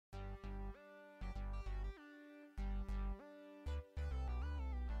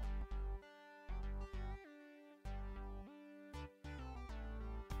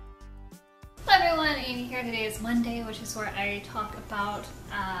morning. Here today is Monday, which is where I talk about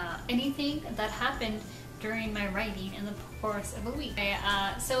anything that happened during my writing in the course of a week.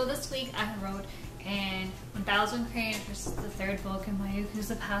 So this week I wrote in 1000 Cranes, which is the third book in my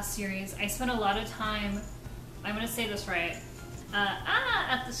Yakuza Past series. I spent a lot of time, I'm going to say this right,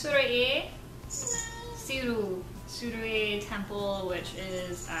 at the Surue Temple, which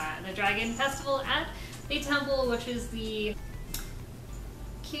is the Dragon Festival at the temple, which is the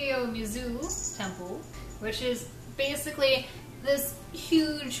Kiyomizu Temple, which is basically this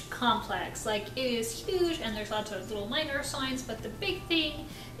huge complex. Like, it is huge and there's lots of little minor signs, but the big thing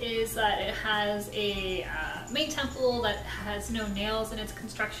is that it has a main temple that has no nails in its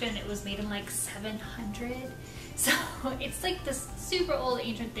construction. It was made in like 700, so it's like this super old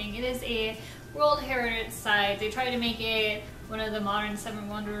ancient thing. It is a World Heritage Site. They tried to make it one of the modern 7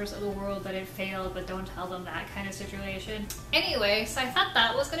 wonders of the world, but it failed, but don't tell them that kind of situation. Anyway, so I thought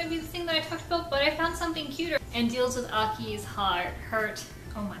that was going to be the thing that I talked about, but I found something cuter and deals with Aki's heart.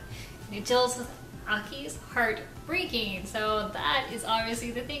 Oh my. It deals with Aki's heart breaking. So that is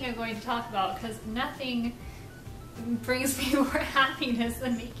obviously the thing I'm going to talk about, because nothing brings me more happiness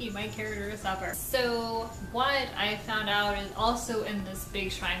than making my character suffer. So what I found out is also in this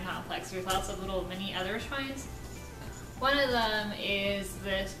big shrine complex, there's lots of little mini other shrines. One of them is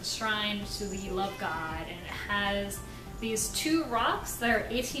this shrine to the love god, and it has these 2 rocks that are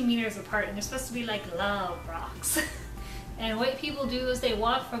 18 meters apart, and they're supposed to be like love rocks. And what people do is they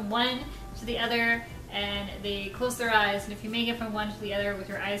walk from one to the other and they close their eyes, and if you make it from one to the other with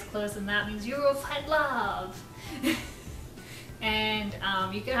your eyes closed, then that means you will find love. And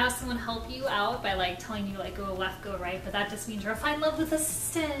you can have someone help you out by like telling you like go left, go right, but that just means you'll find love with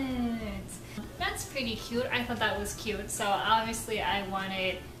assistance. That's pretty cute. I thought that was cute, so obviously I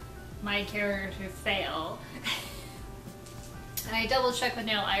wanted my character to fail. And I double checked with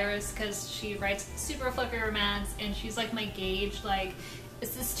Nail Iris because she writes super fluffy romance, and she's like my gauge, like,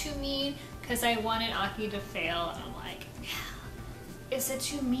 is this too mean? Because I wanted Aki to fail, and I'm like, yeah, is it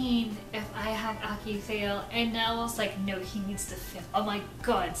too mean if I have Aki fail? And Nell was like, no, he needs to fail. Oh my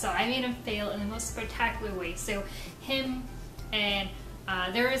god. So I made him fail in the most spectacular way. So him and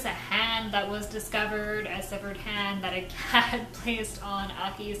there is a hand that was discovered, a severed hand that a cat placed on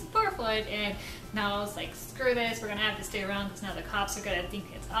Aki's forefoot, and now I was like, screw this, we're gonna have to stay around because now the cops are gonna think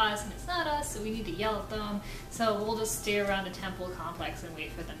it's us, and it's not us, so we need to yell at them. So we'll just stay around the temple complex and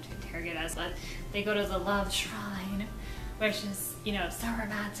wait for them to interrogate us. But they go to the love shrine, which is, you know, so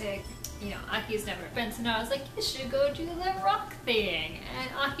romantic. You know, Aki's never been, so now I was like, you should go do the rock thing. And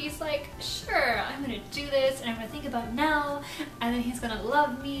Aki's like, sure, I'm gonna do this, and I'm gonna think about now, and then he's gonna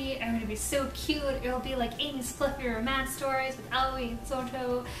love me, I'm gonna be so cute, it'll be like Amy's fluffy romance stories with Aoi and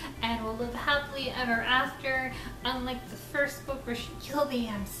Soto, and we'll live happily ever after, unlike the first book where she killed the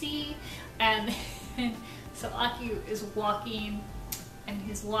MC. And so Aki is walking, and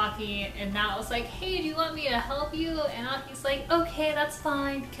he's walking, and now it's like, hey, do you want me to help you? And Aki's like, okay, that's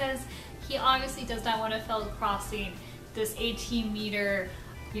fine, because he obviously does not want to fail crossing this 18-meter,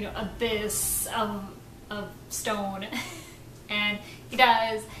 you know, abyss of stone. And he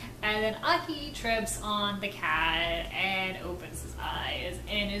does, and then Aki trips on the cat and opens his eyes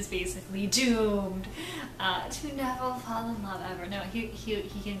and is basically doomed to never fall in love ever. No, he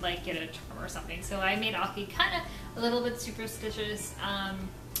can like get a charm or something. So I made Aki kind of a little bit superstitious,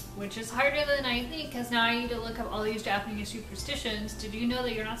 which is harder than I think, because now I need to look up all these Japanese superstitions. Did you know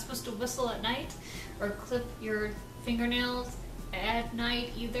that you're not supposed to whistle at night or clip your fingernails at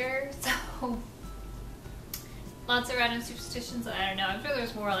night either? So lots of random superstitions. I don't know, I'm sure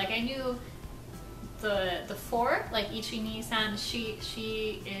there's more. Like, I knew the 4, like Ichi-ni-san,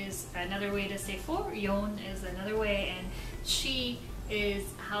 she is another way to say 4, yon is another way, and she is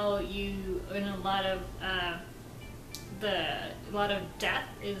how you, in a lot of death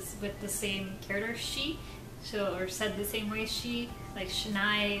is with the same character, she, so, or said the same way, she, like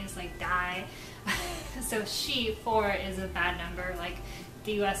shinai is like die. So she, 4, is a bad number, like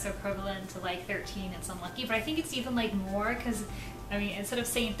the US equivalent to like 13, it's unlucky, but I think it's even like more, because I mean, instead of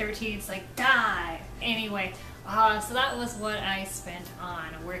saying 13, it's like die. Anyway, so that was what I spent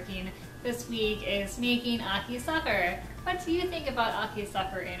on working this week, is making Aki suffer. What do you think about Aki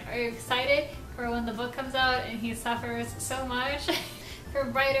suffering? Are you excited for when the book comes out and he suffers so much? For a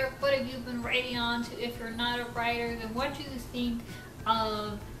writer, what have you been writing on to? If you're not a writer, then what do you think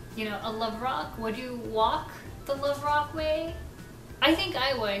of, you know, a love rock? Would you walk the love rock way? I think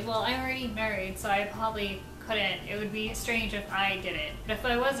I would. Well, I'm already married, so I probably couldn't. It would be strange if I did it. But if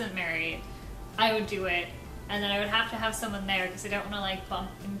I wasn't married, I would do it. And then I would have to have someone there, because I don't want to like bump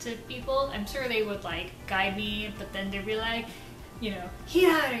into people. I'm sure they would like guide me, but then they'd be like, you know,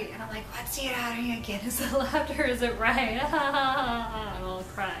 Hirari, and I'm like, what's Hirari again? Is it left or is it right? And I'll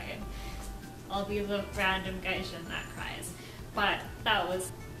cry. And I'll be the random gaijin that cries. But that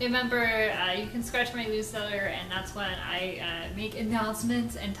was... Remember, you can scratch my newsletter, and that's when I make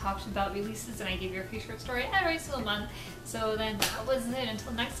announcements and talk about releases, and I give you a free short story every single month. So then that was it.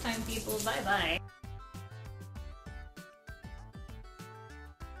 Until next time, people. Bye bye.